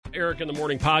Eric in the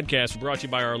Morning podcast brought to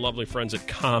you by our lovely friends at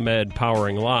ComEd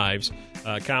Powering Lives.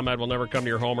 ComEd will never come to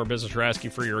your home or business or ask you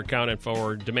for your account info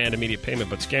or demand immediate payment,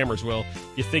 but scammers will.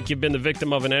 You think you've been the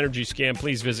victim of an energy scam,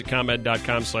 please visit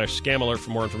ComEd.com/scam alert for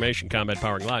more information. ComEd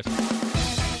Powering Lives.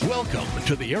 Welcome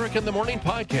to the Eric in the Morning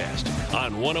podcast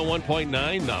on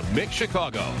 101.9 The Mix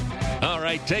Chicago. All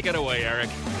right, take it away, Eric.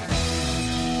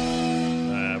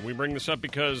 We bring this up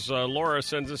because Laura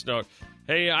sends this note.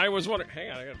 Hey, I was wondering.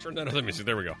 Hang on, I got to turn that other music.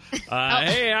 There we go.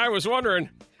 Hey, I was wondering,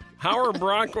 how are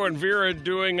Bronco and Vera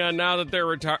doing now that they're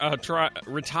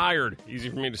retired? Easy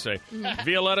for me to say.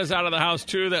 Violetta's out of the house,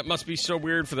 too. That must be so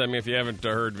weird for them. If you haven't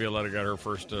heard, Violetta got her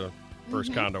first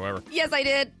condo ever. Yes, I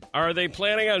did. Are they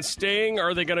planning on staying, or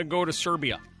are they going to go to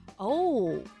Serbia?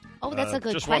 Oh, that's a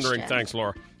good just question. Wondering. Thanks,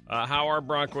 Laura. How are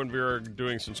Bronco and Vera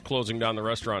doing since closing down the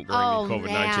restaurant during the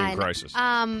COVID-19 crisis?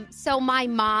 So my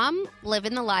mom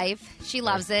living the life. She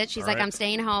loves it. She's like, I'm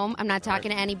staying home. I'm not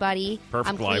talking to anybody. Perfect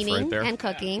I'm cleaning life right there. and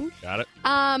cooking. Got it.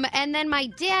 And then my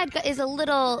dad is a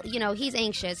little, he's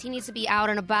anxious. He needs to be out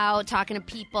and about, talking to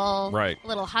people. Right. A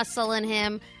little hustle in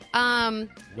him.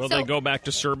 Will they go back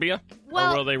to Serbia?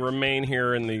 Or will they remain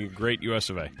here in the great US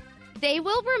of A? They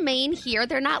will remain here.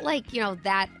 They're not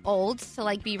that old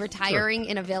to be retiring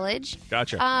in a village.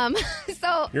 Gotcha.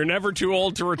 So you're never too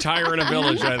old to retire in a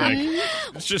village, I think.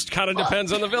 It just kind of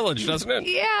depends on the village, doesn't it?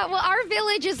 Yeah, well, our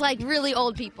village is really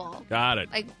old people. Got it.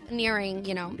 Nearing,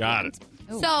 Got it.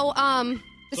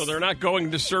 So, they're not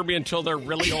going to Serbia until they're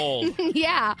really old.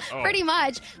 Yeah, pretty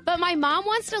much. But my mom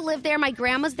wants to live there. My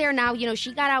grandma's there now.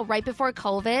 She got out right before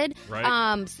COVID.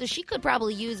 Right. So she could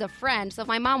probably use a friend. So if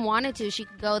my mom wanted to, she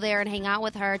could go there and hang out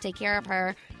with her, take care of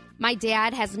her. My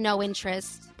dad has no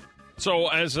interest. So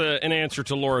as an answer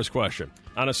to Laura's question,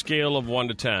 on a scale of 1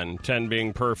 to 10, 10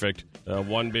 being perfect,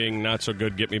 1 being not so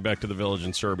good, get me back to the village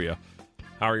in Serbia,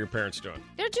 how are your parents doing?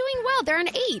 They're doing well. They're an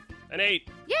 8. An 8?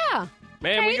 Yeah.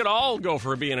 Man, we could all go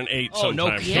for being an 8 sometime.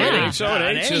 no kidding. So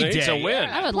an 8's a win.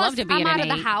 I would love to be I'm an out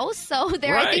 8. of the house, so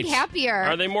they're, I think, happier.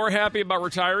 Are they more happy about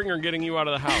retiring or getting you out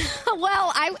of the house?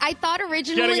 Well, I thought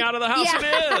originally... Getting out of the house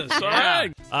it is. All Yeah.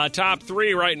 right. Top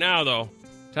 3 right now, though.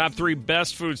 Top 3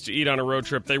 best foods to eat on a road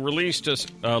trip. They released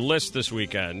a list this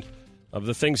weekend of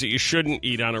the things that you shouldn't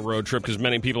eat on a road trip because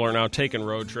many people are now taking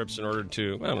road trips in order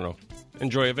to,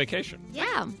 enjoy a vacation.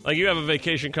 Yeah. Like you have a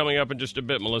vacation coming up in just a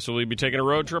bit, Melissa. Will you be taking a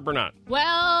road trip or not?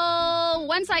 Well,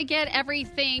 once I get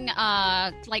everything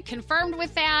confirmed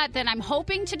with that, then I'm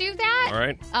hoping to do that. All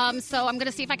right. So I'm going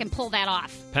to see if I can pull that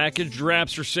off. Packaged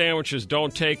wraps or sandwiches,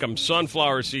 don't take them.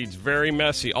 Sunflower seeds, very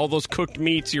messy. All those cooked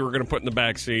meats you were going to put in the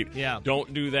back seat. Yeah.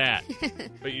 Don't do that.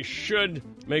 But you should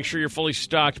make sure you're fully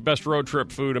stocked. Best road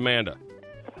trip food, Amanda.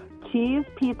 Cheese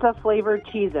pizza flavored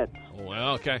Cheez-Its.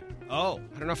 Well, okay. Oh,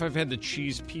 I don't know if I've had the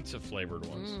cheese pizza flavored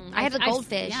ones. I have the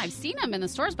goldfish. I've seen them in the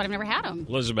stores, but I've never had them.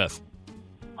 Elizabeth.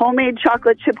 Homemade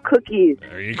chocolate chip cookies.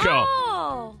 There you go.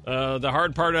 Oh. The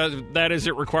hard part of that is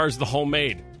it requires the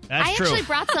homemade. I actually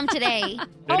brought some today.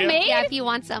 Homemade? Yeah, if you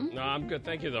want some. No, I'm good.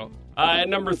 Thank you, though. At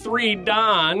number 3,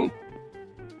 Don.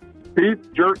 Beef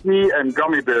jerky and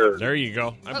gummy bears. There you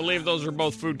go. I believe those are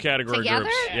both food category Together?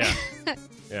 groups. Yeah.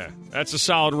 Yeah. That's a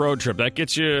solid road trip. That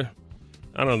gets you,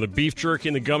 I don't know, the beef jerky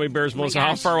and the gummy bears. Melissa,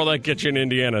 how far will that get you in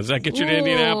Indiana? Does that get you to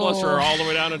Indianapolis or all the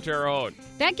way down to Terre Haute?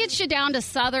 That gets you down to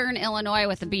southern Illinois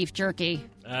with the beef jerky.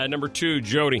 Number 2,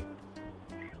 Jody.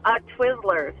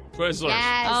 Twizzlers. Twizzlers.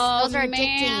 Yes, those are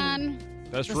man.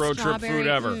 addicting. Best The road trip strawberry, food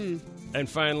ever. And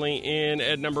finally, in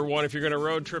at number 1, if you're going to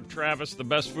road trip, Travis, the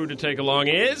best food to take along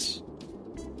is?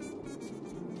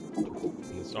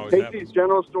 This always happens. Casey's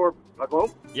General Store.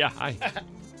 Hello? Yeah, hi.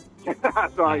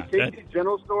 Sorry, Casey's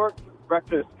General Store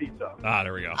breakfast pizza.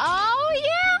 There we go. Oh,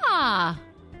 yeah.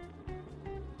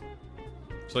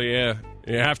 So, yeah,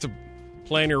 you have to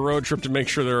plan your road trip to make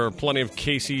sure there are plenty of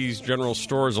Casey's General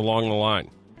Stores along the line.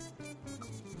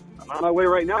 I'm on my way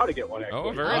right now to get one, actually.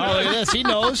 Oh, very Oh, good. yes, he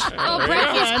knows. Oh,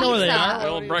 breakfast I know where they pizza. are.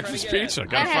 Well, breakfast pizza.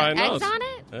 Got to That find has those. eggs on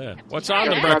it? Yeah. What's on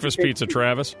the breakfast pizza,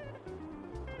 Travis?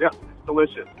 Yeah,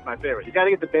 delicious. My favorite. You got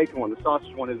to get the bacon one. The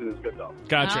sausage one isn't as good, though.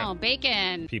 Gotcha. Oh,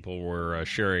 bacon. People were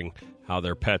sharing how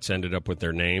their pets ended up with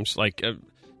their names. Like,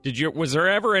 was there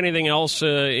ever anything else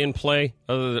in play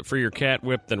other than for your cat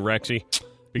Whip than Rexy?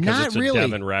 Because Not it's a really.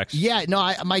 Devin Rex. Yeah, no,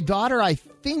 my daughter, I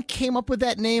think, came up with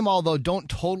that name, although don't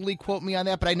totally quote me on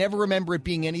that, but I never remember it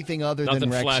being anything other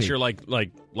Nothing than Rexy. flashier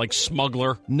like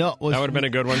Smuggler. No, that would have been a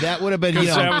good one. That would have been,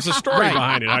 because that was the story right.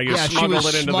 behind it. How you Yeah, she smuggled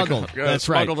was it into smuggled. That's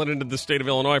right. smuggled it into the state of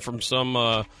Illinois from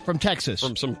some from Texas,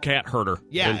 from some cat herder.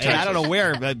 Yeah, in and Texas. I don't know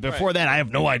where. But before that, I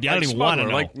have no idea. I don't even want to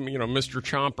know. Like Mr.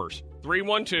 Chompers.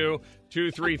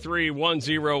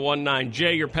 312-233-1019.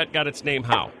 Jay, your pet got its name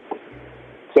how?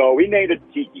 So we named it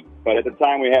Tiki. But at the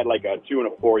time, we had like a 2 and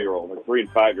a 4-year-old, a 3 and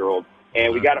 5-year-old,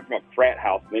 and we got it from a frat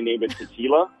house. And they named it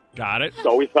Tequila. Got it.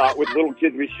 So we thought with little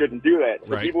kids we shouldn't do that.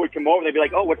 So Right. people would come over, they'd be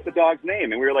like, "Oh, what's the dog's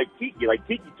name?" And we were like, "Tiki, like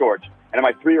Tiki Torch." And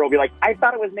my 3-year-old would be like, "I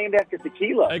thought it was named after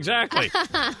tequila." Exactly.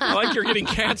 I like you're getting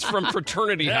cats from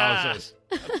fraternity houses.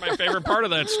 That's my favorite part of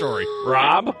that story.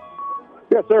 Rob,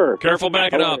 Yes, sir. careful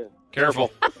backing up.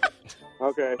 Careful.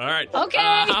 Okay. All right. Okay.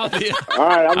 All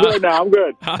right, I'm good now. I'm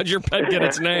good. How'd your pet get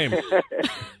its name?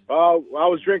 I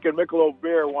was drinking Michelob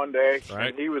beer one day, Right.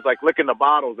 and he was like licking the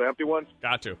bottles, the empty ones.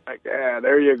 Got to. Like, yeah,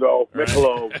 there you go,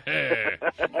 Michelob.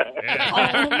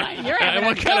 Oh, my. You're having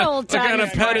What a kind good of old time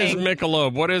pet is this morning.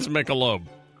 Michelob? What is Michelob?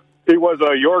 He was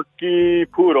a Yorkie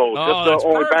poodle. Oh, that's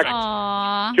perfect.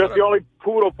 Aw. Just the only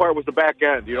poodle part was the back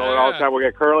end. You know, and all the time we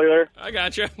get curly there. I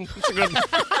got you.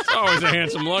 It's always a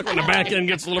handsome look when the back end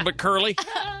gets a little bit curly.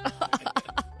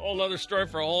 Whole nother story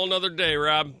for a whole nother day,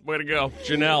 Rob. Way to go.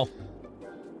 Janelle.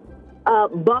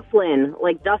 Bufflin,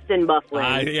 like Dustin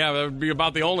Bufflin. Yeah, that would be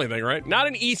about the only thing, right? Not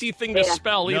an easy thing to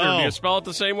spell either. No. Do you spell it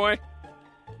the same way?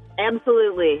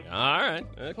 Absolutely. All right.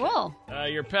 Okay. Cool.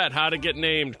 Your pet, how'd it get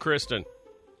named, Kristen?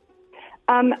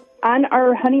 On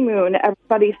our honeymoon,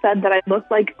 everybody said that I looked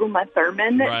like Uma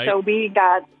Thurman, Right. so we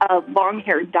got a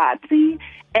long-haired Dotsie.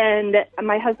 And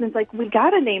my husband's like, we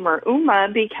got to name her Uma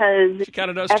because She kind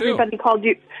of does, everybody too. called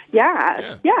you.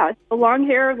 Yeah, the long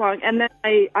hair, And then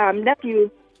my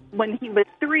nephew, when he was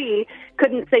 3,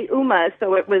 couldn't say Uma,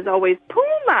 so it was always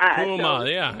Puma. Uma, So-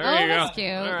 yeah. There Oh, you go. that's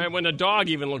cute. All right, when the dog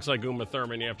even looks like Uma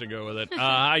Thurman, you have to go with it.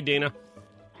 Hi, Dina.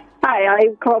 Hi, I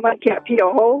call my cat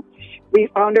Piojo. We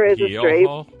found her as a stray.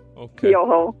 Piojo. Okay.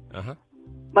 Piojo. Uh-huh.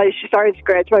 She started to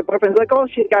scratch. My boyfriend's like, "Oh,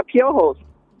 she's got piojos."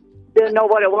 Didn't know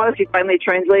what it was. He finally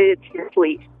translated it to a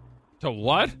flea. To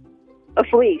what? A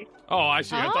flea. Oh, I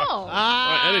see. I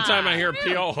thought, anytime I hear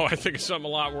Piojo, I think of something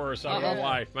a lot worse. I don't know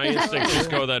why. My instincts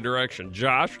just go that direction.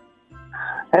 Josh?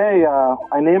 Hey,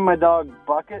 I named my dog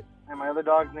Bucket, and my other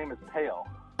dog's name is Pail.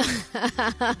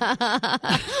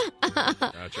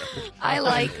 Gotcha. I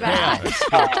like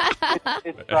that.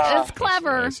 It's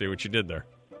clever. I see what you did there.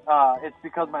 It's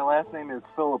because my last name is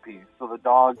Philippi, so the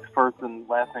dog's first and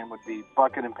last name would be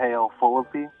Bucket and Pail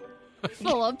Philippi.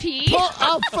 Full of pee. Full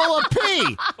of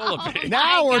pee. Full of pee.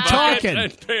 Now we're talking.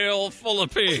 And pail full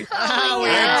of pee.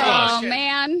 Oh,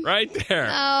 man. Right there.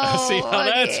 Oh, See how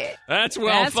okay. that's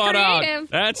well That's thought creative. out.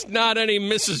 That's not any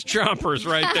Mrs. Chompers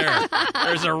right there.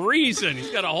 There's a reason. He's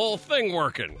got a whole thing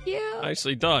working. Yeah.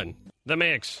 Nicely done. The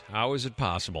Mix. How is it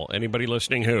possible? Anybody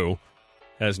listening who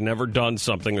has never done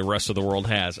something the rest of the world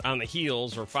has, on the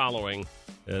heels or following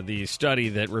the study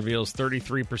that reveals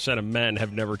 33% of men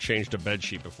have never changed a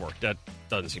bedsheet before. That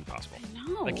doesn't seem possible.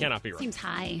 No. That cannot be right. Seems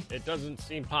high. It doesn't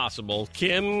seem possible.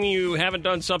 Kim, you haven't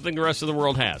done something the rest of the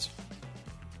world has.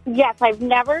 Yes, I've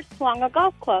never swung a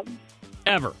golf club.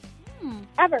 Ever.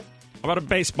 Ever. How about a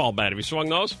baseball bat? Have you swung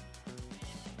those?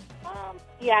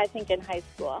 Yeah, I think in high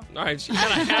school. All right, so you're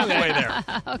kind of halfway there.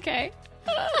 Okay.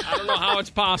 I don't know how it's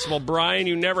possible. Brian,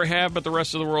 you never have, but the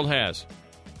rest of the world has.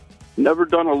 Never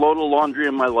done a load of laundry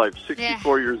in my life.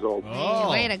 64 years old.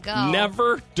 Way to go.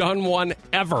 Never done one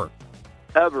ever.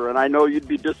 Ever. And I know you'd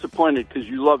be disappointed because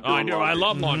you love doing I do. I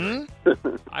love laundry.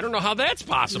 I don't know how that's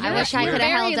possible. I wish I You're could have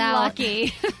very held out.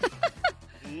 lucky.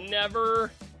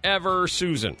 Never, ever,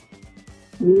 Susan.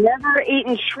 Never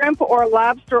eaten shrimp or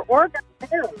lobster or got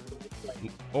married.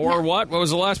 Or what? What was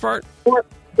the last part? Or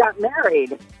got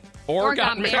married. Or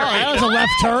got married. Oh, that was a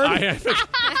left turn.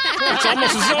 It's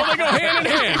almost as though they go hand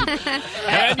in hand.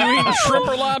 Had you eaten shrimp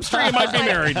or lobster, you might be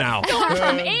married now. Going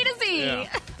from A to Z. Yeah.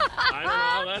 I don't know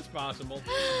how that's possible.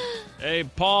 Hey,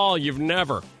 Paul, you've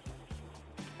never.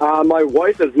 My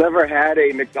wife has never had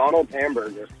a McDonald's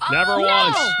hamburger. Never No,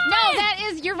 once. no, that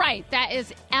is, you're right. That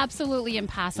is absolutely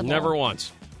impossible. Never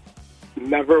once.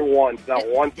 Never once. Not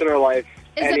once in her life.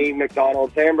 Is Any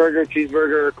McDonald's hamburger,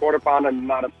 cheeseburger, quarter pounder,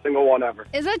 not a single one ever.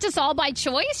 Is it just all by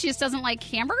choice? She just doesn't like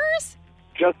hamburgers?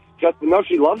 No,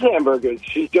 she loves hamburgers.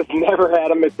 She's just never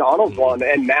had a McDonald's one,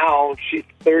 and now she's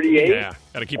 38. Yeah,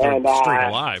 got to keep her And, streak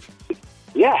alive.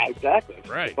 Yeah, exactly.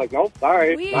 Right. It's like, no,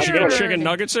 sorry. Weird. Does she get chicken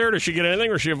nuggets there? Does she get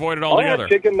anything, or she avoid it altogether?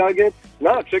 chicken nuggets.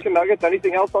 No, chicken nuggets.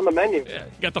 Anything else on the menu? Yeah.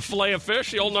 You got the fillet of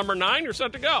fish, the old number 9, you're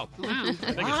set to go. Wow. I think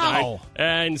it's 9.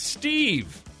 And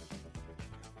Steve.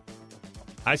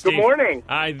 Hi, Steve. Good morning.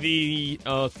 The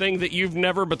thing that you've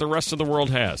never, but the rest of the world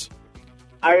has.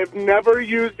 I have never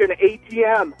used an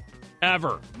ATM.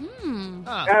 Ever.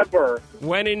 Ever.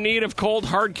 When in need of cold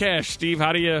hard cash, Steve,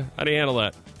 how do you handle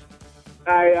that?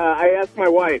 I asked my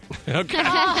wife. Okay. All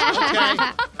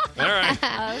right.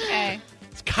 Okay.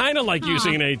 It's kind of like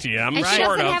using an ATM, And she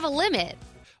sort doesn't of. have a limit.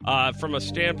 From a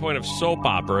standpoint of soap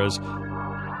operas,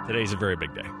 Today's a very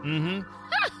big day. Mm-hmm.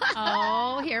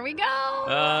 Oh, here we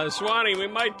go. Swanee, we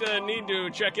might need to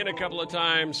check in a couple of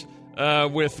times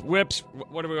with whips.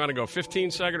 What do we want to go,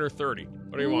 15-second or 30?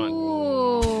 What do you want?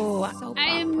 Ooh. Soap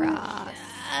I'm... opera.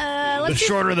 The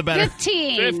shorter the better.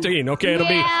 15. 15. Okay, it'll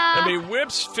be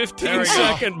whips,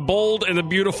 15-second, bold, and a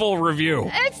beautiful review.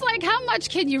 It's like, how much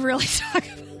can you really talk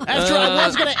about? That's true. I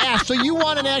was going to ask. So you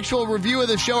want an actual review of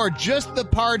the show or just the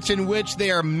parts in which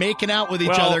they are making out with each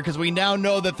other? Because we now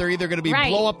know that they're either going to be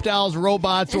blow-up dolls,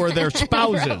 robots, or their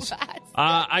spouses.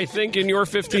 I think in your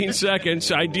 15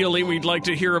 seconds, ideally, we'd like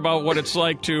to hear about what it's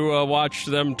like to watch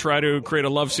them try to create a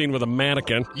love scene with a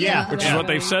mannequin. Yeah. Which is what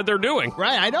they've said they're doing.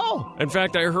 Right, I know. In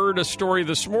fact, I heard a story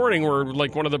this morning where,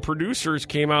 like, one of the producers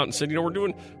came out and said, we're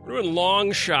doing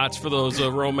long shots for those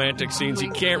romantic scenes. You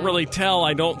can't really tell,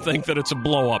 I don't think, that it's a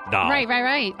blow-up doll. Right.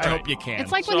 I hope you can.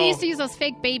 It's like when they used to use those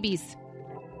fake babies.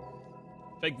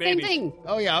 Fake babies. Same thing.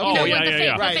 Oh, yeah. Oh, Okay.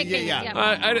 yeah. Right,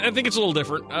 yeah. I think it's a little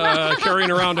different, carrying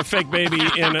around a fake baby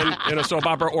in a soap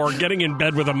opera or getting in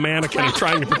bed with a mannequin and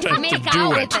trying to pretend Make to do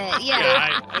out it. with it,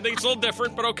 yeah. I think it's a little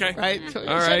different, but okay. Right. All Same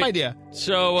right. idea.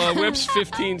 So, Whip's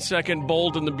 15-second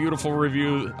bold and the beautiful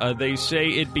review, they say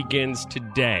it begins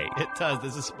today. It does.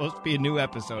 This is supposed to be a new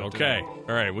episode. Okay. Today.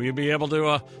 All right. Will you be able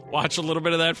to watch a little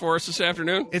bit of that for us this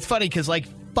afternoon? It's funny because,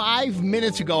 5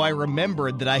 minutes ago, I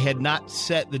remembered that I had not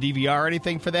set the DVR or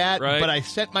anything for that, Right. but I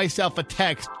sent myself a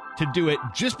text to do it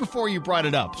just before you brought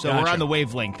it up. So Gotcha. we're on the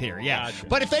wavelength here, yeah. Gotcha.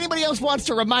 But if anybody else wants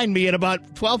to remind me at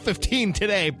about 12:15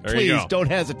 today, There you please go. don't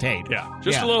hesitate. Yeah.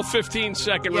 Just a little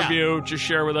 15-second Yeah. review. Just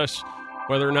share with us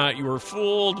whether or not you were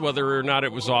fooled, whether or not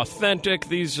it was authentic,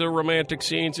 these romantic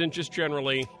scenes, and just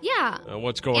generally Yeah.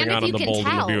 what's going And if on in you the can bold and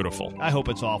tell. the beautiful. I hope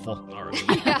it's awful. All right.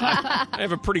 I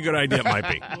have a pretty good idea it might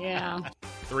be. Yeah.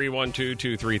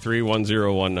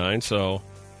 312-233-1019. So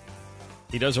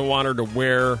he doesn't want her to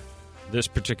wear this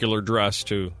particular dress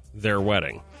to their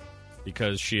wedding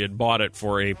because she had bought it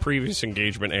for a previous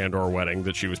engagement and or wedding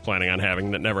that she was planning on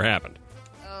having that never happened.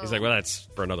 He's like, well, that's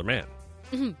for another man.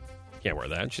 Can't wear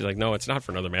that. And she's like, no, it's not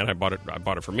for another man. I bought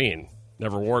it for me and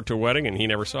never wore it to a wedding and he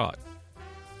never saw it.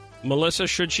 Melissa,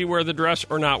 should she wear the dress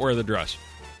or not wear the dress?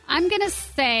 I'm going to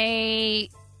say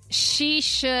she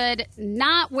should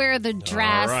not wear the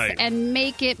dress All right. and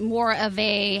make it more of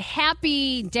a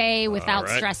happy day without All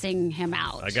right. stressing him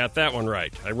out. I got that one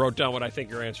right. I wrote down what I think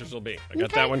your answers will be. I got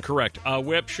Okay. that one correct.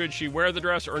 Whip, should she wear the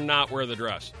dress or not wear the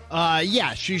dress?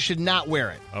 Yeah, she should not wear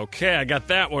it. Okay, I got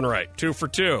that one right. 2 for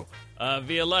 2.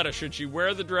 Violetta, should she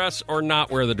wear the dress or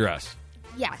not wear the dress?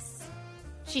 Yes.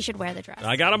 She should wear the dress.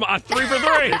 I got them 3 for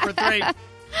 3. For 3.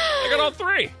 I got all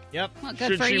 3. Yep. Well, good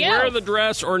Should for she you. wear the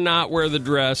dress or not wear the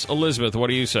dress? Elizabeth, what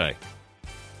do you say?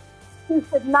 She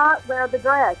should not wear the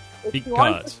dress. If she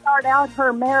wants Because? to start out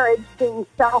her marriage being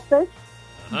selfish,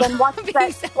 then what does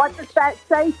that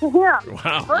say to him?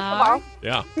 Wow. First of all,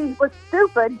 Yeah. she was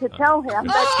stupid to tell him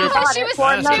that she Stupid. bought She it was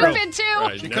for another. stupid, too.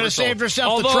 Right, She never could have saved told.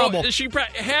 herself the Although, trouble. she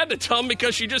had to tell him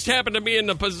because she just happened to be in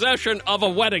the possession of a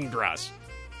wedding dress.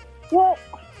 Well,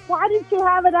 why did she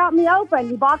have it out in the open?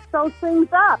 You box those things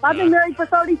up. I've been married for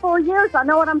 34 years. I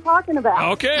know what I'm talking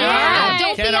about. Okay. Yeah, all right.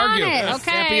 don't Can't be argue. honest.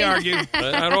 Can't be Okay. argued.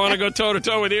 I don't want to go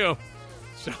toe-to-toe with you.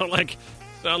 Sound like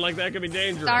that could be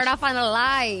dangerous. Start off on a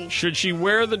lie. Should she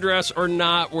wear the dress or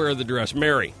not wear the dress?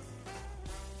 Mary.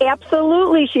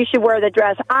 Absolutely, she should wear the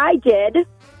dress. I did.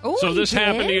 Ooh, So this you did?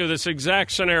 happened to you, this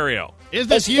exact scenario. Is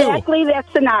this you? Exactly that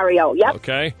scenario. Yep.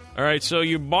 Okay. All right. So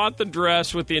you bought the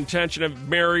dress with the intention of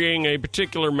marrying a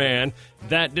particular man.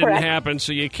 That didn't Correct. happen.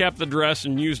 So you kept the dress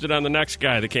and used it on the next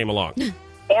guy that came along.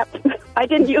 Yep. I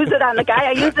didn't use it on the guy.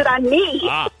 I used it on me. So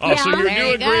Yeah, you there do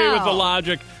you agree go. with the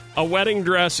logic. A wedding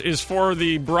dress is for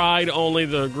the bride only.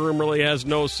 The groom really has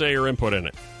no say or input in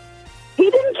it. He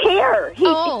didn't care.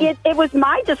 It was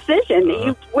my decision.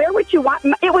 You wear what you want.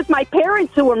 It was my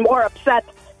parents who were more upset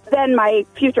than my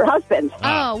future husband.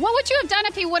 Oh, what would you have done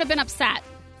if he would have been upset?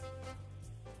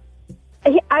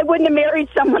 I wouldn't have married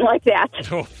someone like that.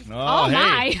 Oh, Oh, hey.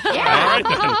 my. all right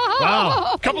then.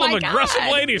 Wow. A couple Oh, of my aggressive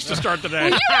God. ladies to start the day.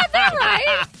 You got that right.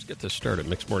 Let's get this started.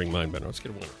 Mixed Morning Mind Bender. Let's get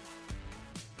a winner.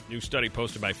 New study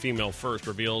posted by Female First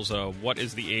reveals what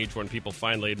is the age when people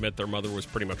finally admit their mother was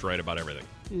pretty much right about everything.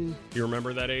 You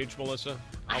remember that age, Melissa?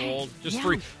 How old? Just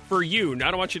yeah. for you. Now,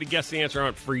 I don't want you to guess the answer on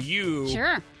it. For you,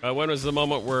 Sure. When was the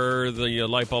moment where the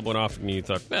light bulb went off and you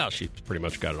thought, well, she pretty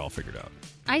much got it all figured out?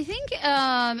 I think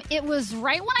it was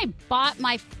right when I bought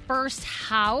my first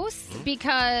house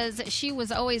because she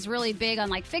was always really big on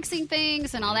like fixing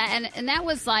things and all that. And that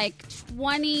was like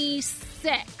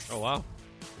 26. Oh, wow.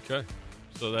 Okay.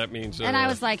 So that means... And I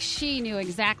was like, she knew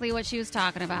exactly what she was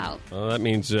talking about. that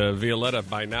means, Violetta,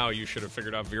 by now you should have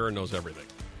figured out Vera knows everything.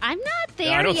 I'm not there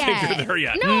Yeah, I don't yet. think you're there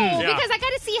yet. No, Yeah. because I got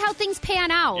to see how things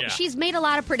pan out. Yeah. She's made a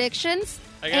lot of predictions,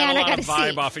 I got and a I lot got of to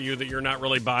vibe see. off of you that you're not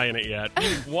really buying it yet.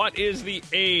 What is the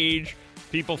age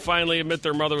people finally admit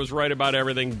their mother was right about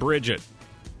everything? Bridget.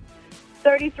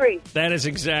 33. That is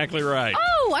exactly right.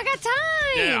 Oh, I got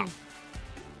time. Yeah.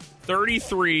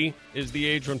 33 is the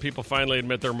age when people finally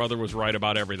admit their mother was right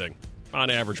about everything. On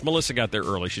average. Melissa got there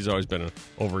early. She's always been an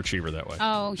overachiever that way.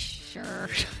 Oh, sure.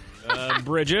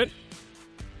 Bridget,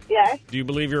 Yes. do you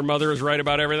believe your mother is right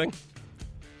about everything?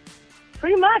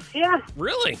 Pretty much, yeah.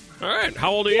 Really? All right.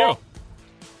 How old are you?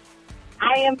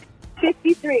 I am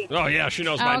 53. Oh, yeah. She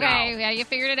knows by now. Okay, yeah, you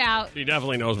figured it out. She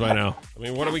definitely knows by now. I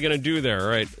mean, what are we going to do there? All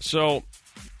right. So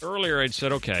earlier I'd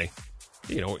said, okay,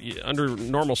 under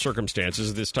normal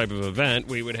circumstances, this type of event,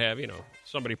 we would have,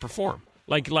 somebody perform.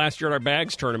 Like last year at our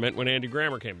bags tournament when Andy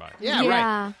Grammer came by. Yeah,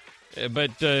 right.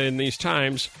 But in these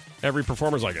times, every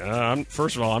performer's like,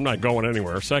 first of all, I'm not going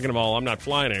anywhere. Second of all, I'm not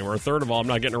flying anywhere. Third of all, I'm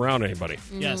not getting around anybody.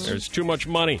 Yes. There's too much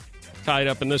money tied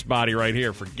up in this body right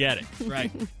here. Forget it. Right.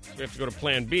 So we have to go to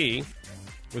Plan B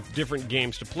with different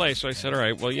games to play. So I said, all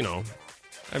right, well, I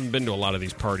haven't been to a lot of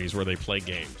these parties where they play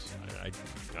games.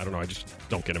 I don't know. I just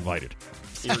don't get invited.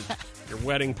 Your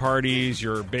wedding parties,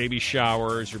 your baby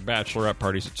showers, your bachelorette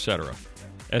parties, etc.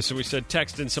 And so we said,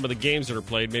 text in some of the games that are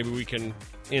played. Maybe we can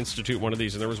institute one of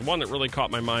these. And there was one that really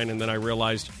caught my mind, and then I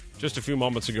realized just a few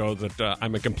moments ago that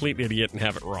I'm a complete idiot and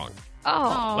have it wrong.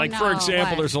 Oh, Like, no, for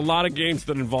example, what? there's a lot of games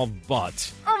that involve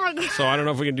butts. oh my God. So I don't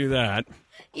know if we can do that.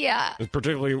 Yeah.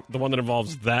 Particularly the one that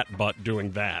involves that butt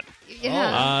doing that.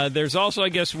 Yeah. There's also, I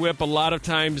guess, Whip, a lot of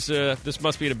times, this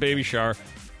must be at a baby shower,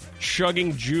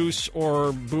 chugging juice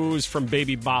or booze from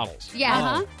baby bottles.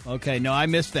 Yeah. Okay, no, I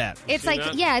missed that. It's See like,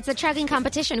 that? it's a chugging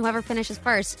competition. Whoever finishes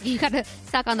first, you got to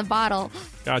suck on the bottle.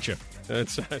 Gotcha.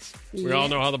 We all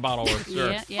know how the bottle works.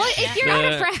 Sure. Yeah, yeah, Well, if you're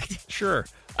out of practice. Sure.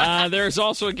 There's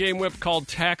also a game, Whip, called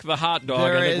Tack the Hot Dog.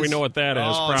 There I think we is. know what that is,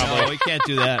 Oh, probably. no, we can't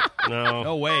do that. No.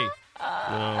 No way.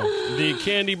 No. The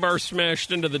candy bar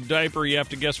smashed into the diaper. You have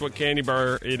to guess what candy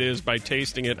bar it is by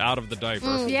tasting it out of the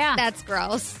diaper. Yeah. That's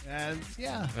gross. And,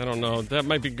 yeah. I don't know. That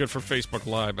might be good for Facebook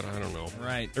Live, but I don't know.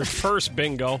 Right. There's purse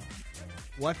bingo.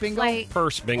 What bingo? Like,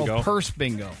 Purse bingo. Oh, purse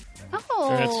bingo.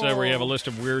 oh. That's where you have a list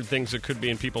of weird things that could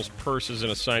be in people's purses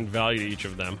and assigned value to each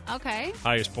of them. Okay.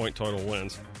 Highest point total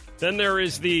wins. Then there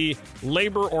is the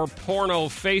labor or porno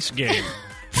face game.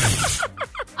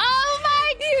 Oh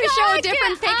my God! You show a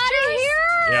different get outta picture here.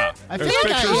 Yeah. I There's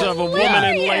feel like pictures I- of a woman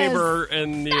in Hilarious. labor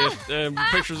and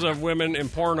pictures of women in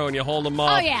porno, and you hold them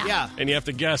up. Oh yeah. Yeah. And you have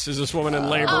to guess, is this woman in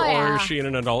labor Oh, or yeah. is she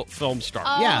an adult film star?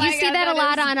 Oh, Yeah. my You see God, that a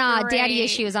lot is on Daddy great.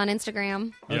 Issues on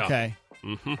Instagram. Yeah. Okay.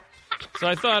 So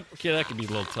I thought, okay, that could be a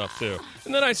little tough, too.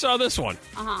 And then I saw this one.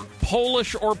 Uh-huh.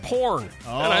 Polish or porn.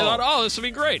 And I thought, this would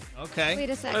be great. Okay. Wait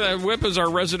a second. Whip is our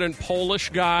resident Polish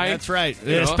guy. That's right.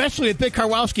 You know? Especially with Vic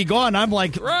Karwowski gone, I'm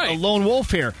like Right. a lone wolf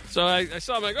here. So I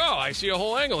saw him like, I see a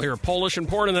whole angle here, Polish and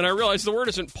porn. And then I realized the word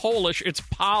isn't Polish, it's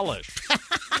Polish.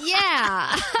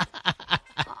 Yeah.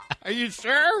 Are you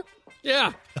sure?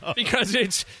 Yeah, because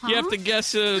you have to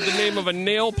guess the name of a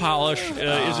nail polish. Is it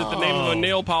the name of a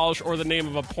nail polish or the name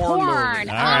of a porn movie? Porn. All right.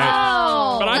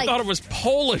 Oh. But I like- thought it was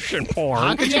Polish and porn.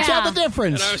 How could you Yeah. tell the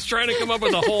difference? And I was trying to come up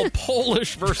with a whole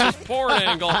Polish versus porn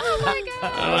angle. Oh my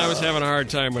God. And I was having a hard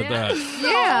time with that.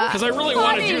 Yeah. Because I really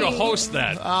wanted you to host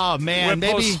that. Oh man, Whip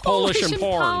maybe hosts Polish and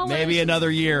porn. Polish. maybe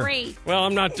another year. Great. Well,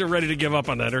 I'm not ready to give up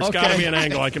on that. There's Okay. got to be an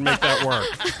angle I can make that work.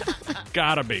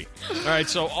 Gotta be. All right,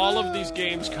 so all of these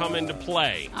games come into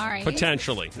play. All right.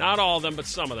 Potentially. Not all of them, but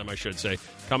some of them, I should say,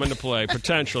 come into play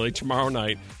potentially tomorrow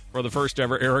night for the first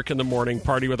ever Eric in the Morning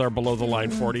party with our Below the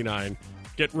Line 49.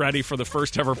 Get ready for the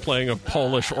first ever playing of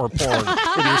Polish or porn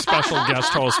with your special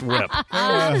guest host, Whip.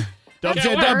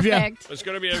 WJW. Perfect. It's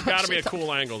going to be got to be a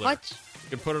cool angle there. What? You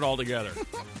can put it all together.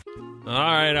 All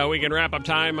right, weekend wrap-up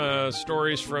time.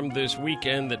 Stories from this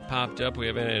weekend that popped up. We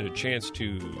haven't had a chance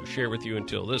to share with you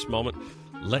until this moment.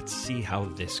 Let's see how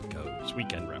this goes.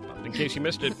 Weekend wrap-up. In case you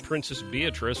missed it, Princess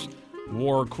Beatrice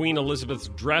wore Queen Elizabeth's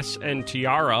dress and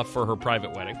tiara for her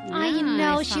private wedding. I know.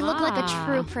 Nice. She looked like a Ah.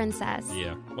 true princess.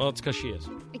 Yeah, well, it's because she is.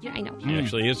 Yeah, I know. She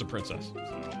actually is a princess.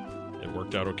 So it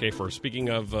worked out okay for her. Speaking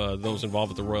of those involved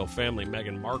with the royal family,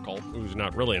 Meghan Markle, who's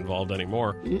not really involved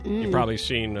anymore, you've probably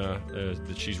seen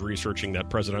that she's researching that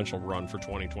presidential run for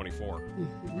 2024.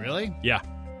 Really? Yeah.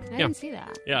 I didn't see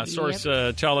that. Yeah, source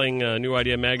telling New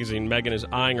Idea Magazine Meghan is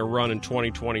eyeing a run in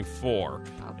 2024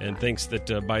 and thinks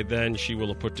that by then she will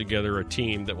have put together a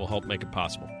team that will help make it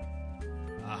possible.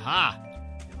 Aha.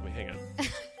 Let me hang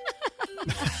on.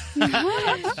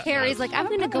 Harry's like, I'm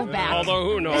going to go back. Although,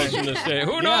 who knows in this day?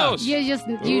 Who knows? You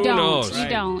Who don't. knows? You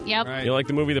don't. Yep. Right. You like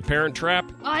the movie The Parent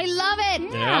Trap? I love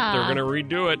it. Yeah, they're going to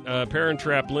redo it. Parent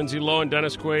Trap, Lindsay Lohan,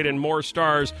 Dennis Quaid, and more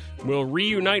stars will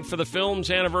reunite for the film's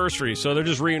anniversary. So they're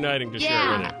just reuniting to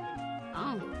share with it.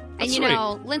 Oh. That's And you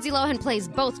know, Lindsay Lohan plays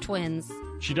both twins.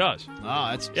 She does. Oh,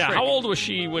 that's Yeah, trick. how old was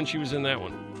she when she was in that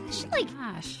one? She's like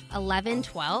 11,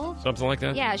 12. Something like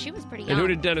that? Yeah, she was pretty young. And who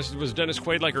did Dennis? Was Dennis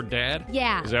Quaid like her dad?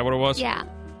 Yeah. Is that what it was? Yeah.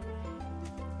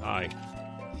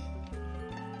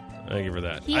 Thank you for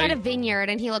that. He had a vineyard,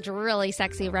 and he looked really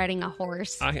sexy riding a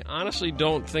horse. I honestly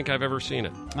don't think I've ever seen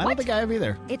it. I don't think I have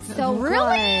either. It's so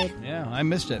Really? good. Yeah, I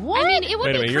missed it. What? I mean, it would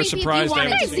Wait a be minute, you're creepy surprised if I you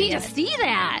haven't wanted I to need to see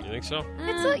that. You think so?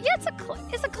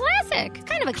 It's a classic.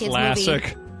 Kind of a kid's Classic.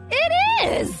 movie.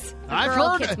 It is. I've girl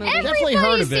heard, kids movie. definitely heard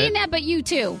Everybody's of it. seen that, but you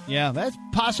too. Yeah, that's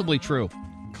possibly true.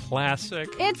 Classic.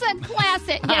 It's a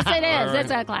classic. Yes, it All is. right.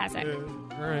 It's a classic.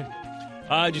 All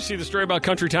right. Did you see the story about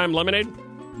Country Time Lemonade?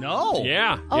 No.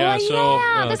 Yeah. Oh, yeah. So,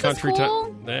 yeah. This is Country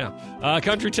cool. Time. Yeah.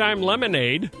 Country Time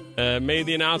Lemonade made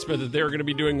the announcement that they're going to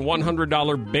be doing $100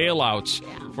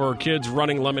 bailouts for kids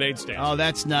running lemonade stands. Oh,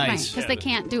 that's Right, nice. because they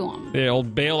can't do them. The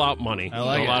old bailout money. I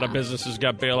like a it. lot of businesses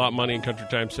got bailout money in Country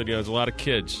Time City. There's a lot of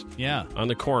kids Yeah. on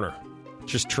the corner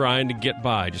just trying to get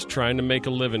by, just trying to make a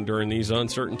living during these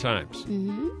uncertain times.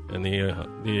 Mm-hmm. And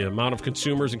the amount of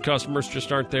consumers and customers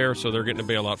just aren't there, so they're getting a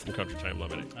bailout from Country Time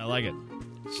Lemonade. I like it.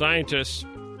 Scientists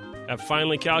have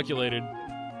finally calculated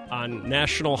on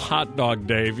National Hot Dog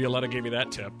Day. Violetta gave me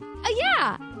that tip.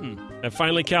 Yeah. Have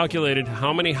finally calculated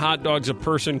how many hot dogs a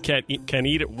person can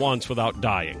eat at once without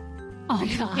dying. Oh,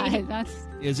 God. That's.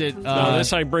 Is it? Now,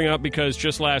 this I bring up because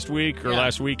just last week or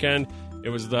last weekend, it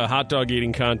was the hot dog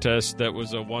eating contest that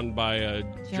was won by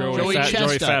Joey Joey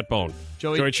Chestnut. Fatbone.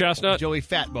 Joey Chestnut? Joey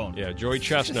Fatbone. Yeah, Joey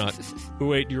Chestnut.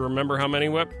 Who ate, do you remember how many,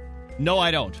 Whip? No,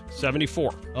 I don't.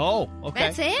 74. Oh,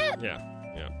 okay. That's it? Yeah.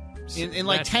 In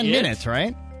like That's 10 it? minutes,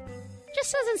 right?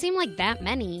 Just doesn't seem like that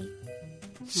many.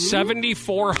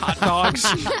 74 hot dogs?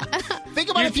 Think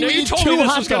about if you you eat told two me this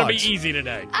hot was going to dogs. be easy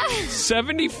today.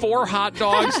 74 hot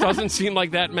dogs doesn't seem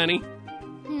like that many.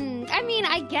 I mean,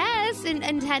 I guess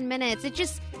in 10 minutes. It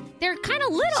just, they're kind of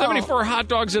little. 74 hot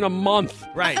dogs in a month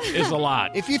Right. is a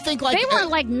lot. If you think like They weren't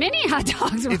like mini hot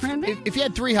dogs, weren't they? if you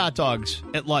had 3 hot dogs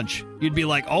at lunch, you'd be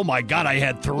like, "Oh my god, I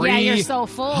had 3 Yeah, you're so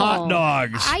full. hot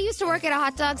dogs I used to work at a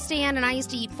hot dog stand, and I used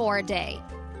to eat 4 a day.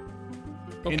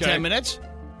 in 10 minutes."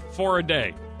 4 a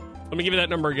day. Let me give you that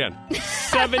number again.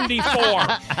 74.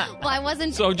 Well, I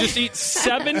wasn't. So just eat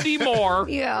 70 more,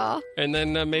 Yeah. and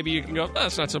then maybe you can go,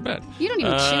 that's not so bad. You don't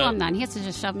even chew them then. He has to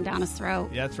just shove them down his throat.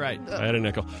 Yeah, that's right. I had a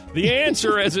nickel. The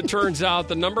answer, as it turns out,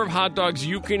 the number of hot dogs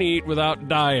you can eat without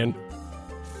dying,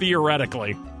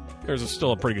 theoretically, there's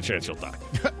still a pretty good chance you'll die.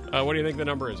 What do you think the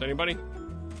number is? Anybody?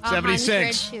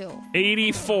 76. 102.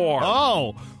 84.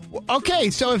 Oh.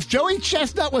 Okay, so if Joey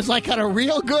Chestnut was like on a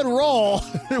real good roll,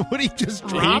 would he just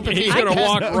drop if He's he going to had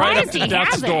walk no- right up Surprised to he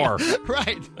death's hasn't. door.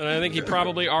 Right. And I think he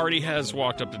probably already has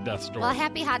walked up to death's door. Well,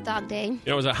 happy hot dog day.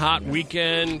 It was a hot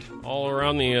weekend all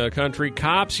around the country.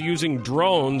 Cops using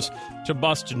drones to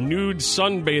bust nude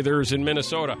sunbathers in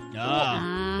Minnesota.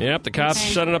 Ah. Yep, the cops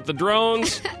Okay. setting up the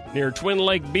drones near Twin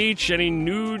Lake Beach. Any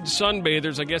nude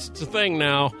sunbathers, I guess it's a thing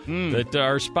now, that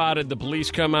are spotted. The police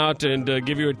come out and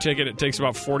give you a ticket. It takes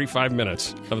about 45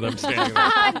 minutes of them standing there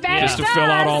I bet just it to fill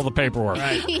out does. all the paperwork.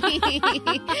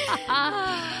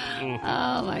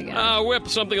 Oh, my God. Whip,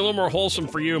 something a little more wholesome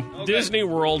for you. Disney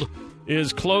World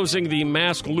is closing the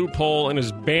mask loophole and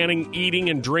is banning eating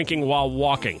and drinking while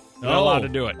walking. Not allowed to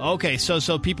do it. Okay,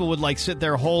 so people would like sit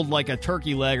there, hold like a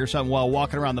turkey leg or something while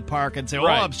walking around the park and say, "Oh,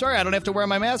 Right. I'm sorry, I don't have to wear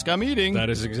my mask. I'm eating."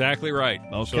 That is exactly right.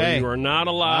 So Okay. you are not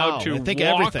allowed Wow, to I think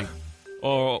walk, everything.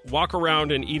 or walk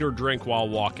around and eat or drink while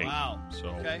walking. Wow. So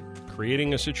Okay.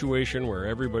 creating a situation where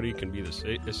everybody can be as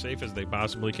safe as they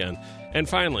possibly can. And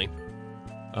finally,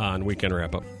 on Weekend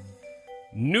Wrap-Up,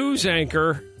 news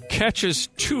anchor catches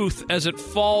tooth as it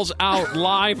falls out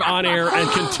live on air and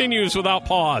continues without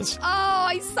pause. Oh,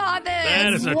 I saw this.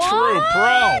 That is a What? true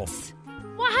pro.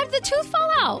 Well, how did the tooth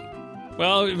fall out?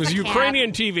 Well, it was The cat.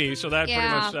 Ukrainian TV, so that pretty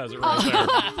Yeah. much says it right there.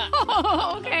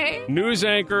 Oh, okay. News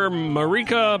anchor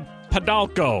Marika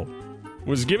Padalko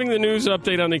was giving the news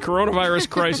update on the coronavirus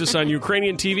crisis on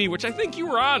Ukrainian TV, which I think you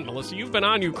were on, Melissa. You've been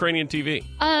on Ukrainian TV.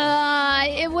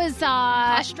 It was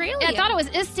Australia. I thought it was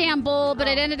Istanbul, but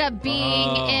it ended up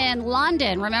being in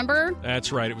London. Remember?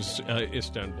 That's right. It was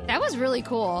Istanbul. That was really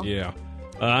cool. Yeah.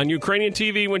 On Ukrainian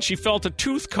TV, when she felt a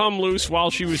tooth come loose while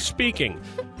she was speaking.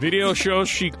 Video shows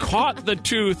she caught the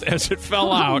tooth as it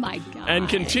fell out my God. and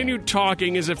continued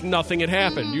talking as if nothing had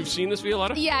happened. You've seen this,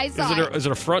 Violetta? Yeah, I saw it. Is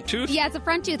it a front tooth? Yeah, it's a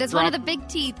front tooth. It's one of the big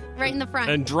teeth right in the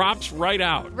front. And drops right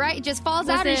out. Right, it just falls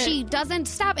out and she doesn't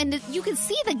stop. And you can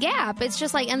see the gap. It's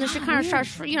just like, and then she kind of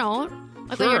starts, like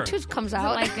when your tooth comes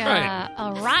out. Like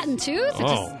a rotten tooth?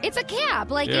 It's a cap.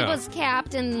 Like it was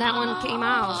capped and that one came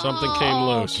out. Something came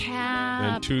loose. Cap.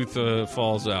 And tooth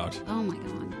falls out. Oh, my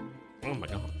God. Oh, my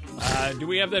God. Do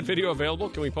we have that video available?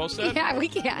 Can we post that? Yeah, we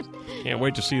can. Can't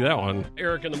wait to see that one.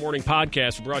 Eric in the Morning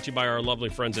podcast brought to you by our lovely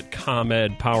friends at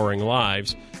ComEd Powering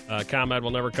Lives. ComEd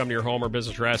will never come to your home or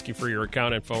business or ask you for your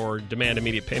account info or demand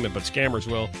immediate payment, but scammers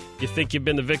will. If you think you've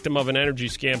been the victim of an energy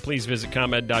scam, please visit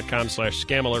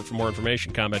ComEd.com/scam alert for more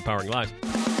information. ComEd Powering Lives.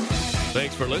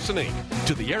 Thanks for listening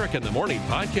to the Eric in the Morning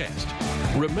podcast.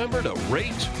 Remember to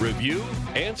rate, review,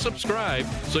 and subscribe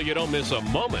so you don't miss a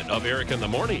moment of Eric in the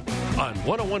Morning on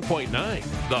 101.9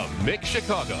 The Mix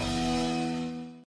Chicago.